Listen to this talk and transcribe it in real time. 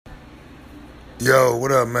Yo,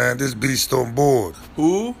 what up, man? This Beast on board.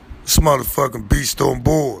 Who? This motherfucking Beast on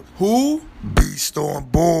board. Who? Beast on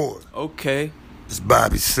board. Okay. It's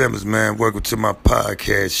Bobby Simmons, man. Welcome to my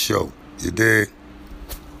podcast show. You dig?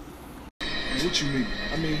 What you mean?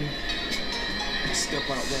 I mean, step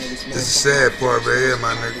out there. This is the sad part right here,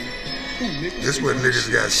 my nigga. This where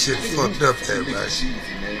niggas got shit fucked up at, right?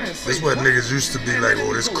 This where niggas used to be like,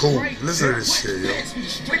 oh, this cool. Listen to this shit, yo.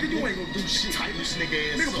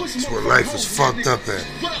 This where life is fucked up at.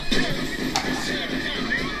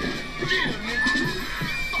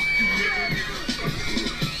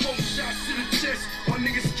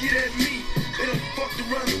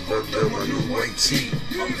 My new white tee.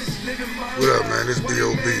 What up, man? This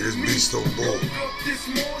B.O.B. This Beast on board.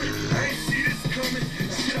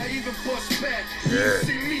 Yeah.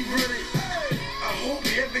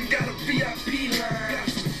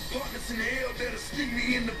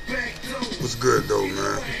 What's good though,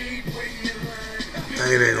 man?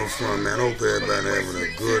 I ain't no fun, man. I hope everybody having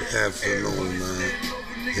a good afternoon, man.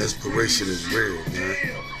 The inspiration is real, man.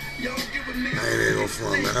 I ain't no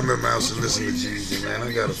fun, man. I remember I used to listen to Jeezy, man.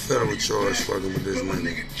 I got a federal charge fucking with this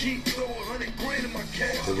nigga.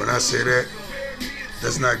 But when I say that,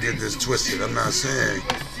 let's not get this twisted. I'm not saying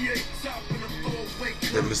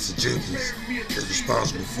that Mr. Jenkins is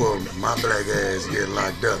responsible for my black ass getting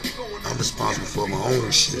locked up. I'm responsible for my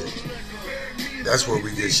own shit. That's where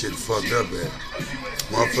we get shit fucked up at.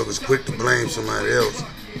 Motherfuckers quick to blame somebody else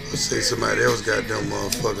or say somebody else got them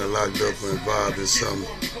motherfucking locked up or involved in something.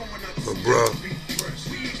 But bro,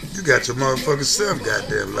 you got your motherfucking self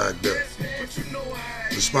goddamn locked up.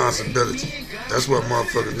 Responsibility. That's what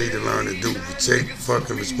motherfuckers need to learn to do. To take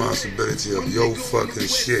fucking responsibility of your fucking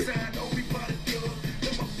shit.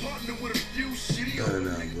 Got it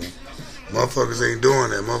now, bro. Motherfuckers ain't doing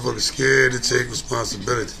that. Motherfuckers scared to take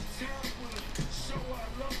responsibility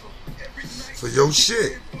for your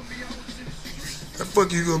shit. How the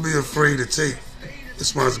fuck you gonna be afraid to take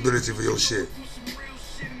responsibility for your shit?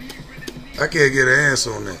 I can't get an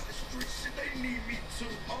answer on that.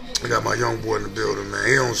 I got my young boy in the building, man.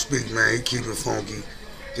 He don't speak, man. He keep it funky.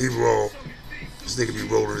 He raw. This nigga be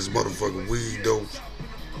rolling his motherfucking weed dope.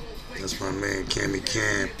 That's my man, Cammy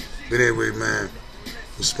Cam. But anyway, man,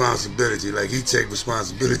 responsibility. Like, he take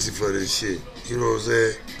responsibility for this shit. You know what I'm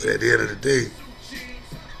saying? But at the end of the day,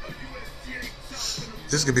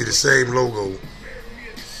 this could be the same logo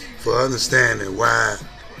for understanding why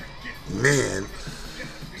men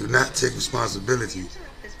do not take responsibility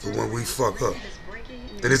for when we fuck up.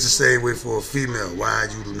 And it's the same way for a female. Why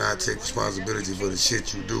you do not take responsibility for the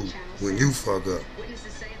shit you do when you fuck up.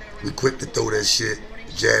 We quick to throw that shit,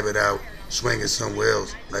 jab it out, swing it somewhere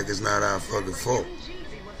else like it's not our fucking fault.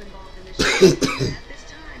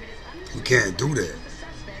 We can't do that.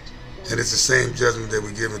 And it's the same judgment that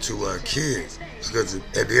we give to our kids. Because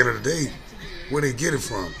at the end of the day, where they get it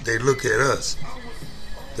from? They look at us.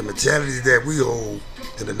 The mentality that we hold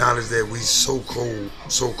and the knowledge that we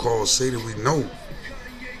so-called say that we know.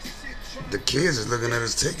 The kids is looking at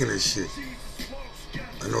us taking this shit.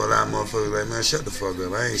 I know a lot of motherfuckers like, man, shut the fuck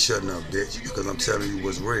up. I ain't shutting up, bitch, because I'm telling you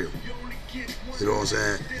what's real. You know what I'm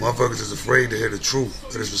saying? Motherfuckers is afraid to hear the truth,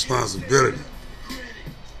 but it's responsibility.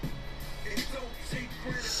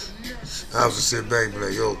 I was to sit back and be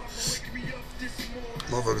like, yo,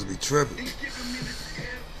 motherfuckers be tripping.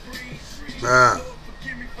 Nah,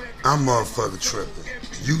 I'm motherfucking tripping.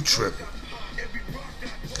 You tripping.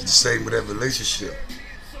 It's the same with that relationship.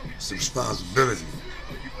 It's the responsibility.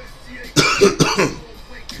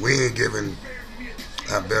 We ain't giving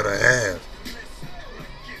our better half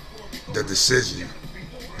the decision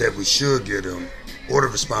that we should give them or the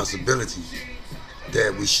responsibility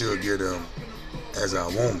that we should give them as our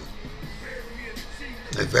woman.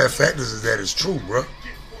 And that factors is that it's true, bro.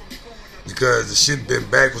 Because the shit been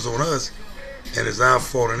backwards on us and it's our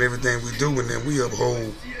fault in everything we do, and then we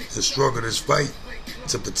uphold and struggle this fight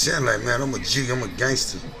to pretend like, man, I'm a G, I'm a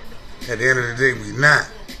gangster. At the end of the day, we not.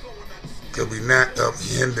 Because we not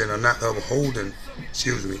upholding or not upholding,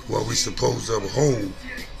 what we supposed to uphold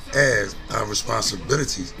as our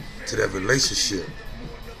responsibilities to that relationship.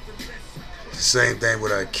 The same thing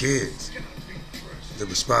with our kids. The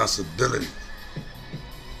responsibility.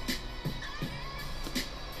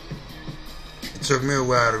 It took me a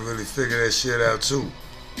while to really figure that shit out too.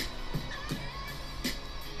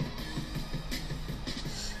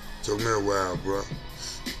 Took me a while, bro.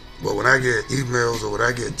 But when I get emails or when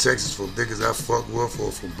I get texts from niggas I fuck with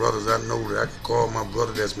or from brothers I know that I can call my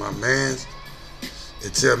brother that's my mans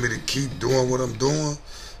and tell me to keep doing what I'm doing,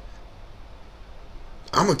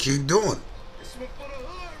 I'm going to keep doing it.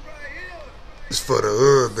 It's for the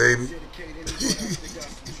hood, baby.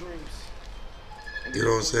 You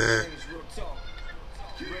know what I'm saying?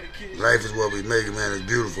 Life is what we make it, man. It's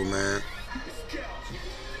beautiful, man.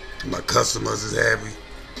 My customers is happy.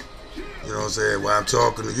 You know what I'm saying? While I'm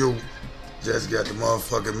talking to you, just got the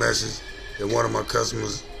motherfucking message that one of my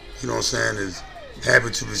customers, you know what I'm saying, is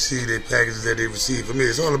happy to receive their packages that they receive from me.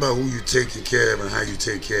 It's all about who you taking care of and how you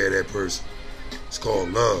take care of that person. It's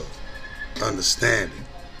called love, understanding,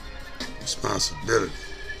 responsibility.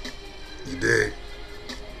 You dig?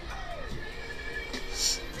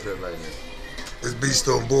 This beast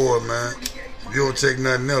on board, man. If you don't take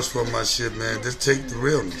nothing else from my shit, man, just take the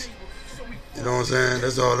realness. You know what I'm saying?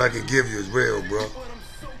 That's all I can give you is real, bro.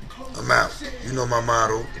 I'm out. You know my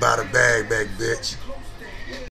motto, buy the bag back, bitch.